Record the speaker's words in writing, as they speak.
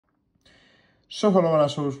So hello and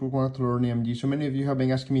as always, welcome to Learning MG. So many of you have been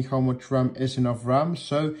asking me how much RAM is enough RAM.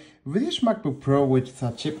 So with this MacBook Pro with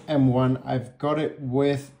a chip M1, I've got it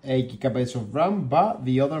with 8 gigabytes of RAM, but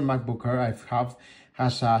the other MacBook Air I have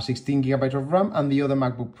has 16 gigabytes of RAM and the other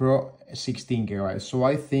MacBook Pro 16 gigabytes. So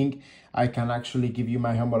I think I can actually give you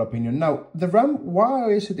my humble opinion. Now, the RAM,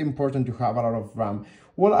 why is it important to have a lot of RAM?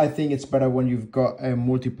 Well, I think it's better when you've got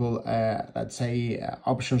multiple, let's say,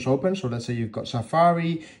 options open. So let's say you've got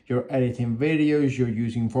Safari, you're editing videos, you're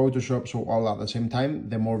using Photoshop, so all at the same time.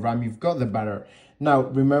 The more RAM you've got, the better. Now,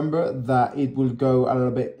 remember that it will go a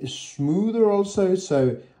little bit smoother also.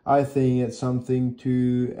 So I think it's something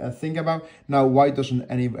to think about. Now, why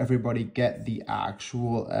doesn't everybody get the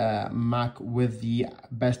actual Mac with the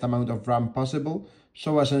best amount of RAM possible?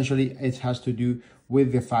 So essentially, it has to do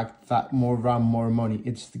with the fact that more RAM, more money.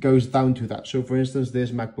 It goes down to that. So for instance,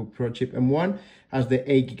 this MacBook Pro chip M1 has the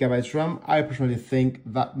 8 gigabytes RAM. I personally think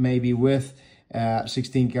that maybe with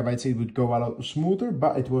 16 gigabytes it would go a lot smoother,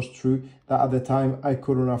 but it was true that at the time I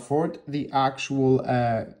couldn't afford the actual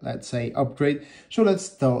let's say upgrade. So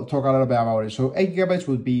let's talk a little bit about it. So 8 gigabytes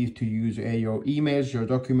would be to use your emails, your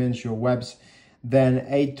documents, your webs. Then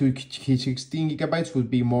 8 to 16 gigabytes would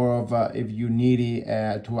be more of if you need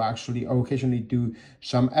it to actually occasionally do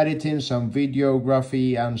some editing, some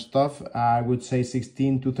videography and stuff. I would say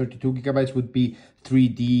 16 to 32 gigabytes would be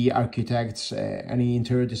 3D architects, any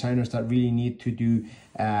interior designers that really need to do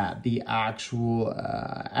the actual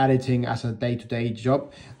editing as a day-to-day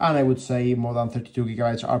job. And I would say more than 32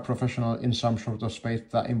 gigabytes are professional in some sort of space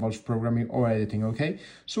that involves programming or editing, okay?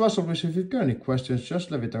 So as always, if you've got any questions,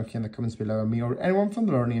 just leave it down here in the comments below, and me or anyone from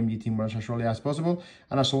the Learning MD team will answer as shortly as possible.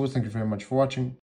 And as always, thank you very much for watching.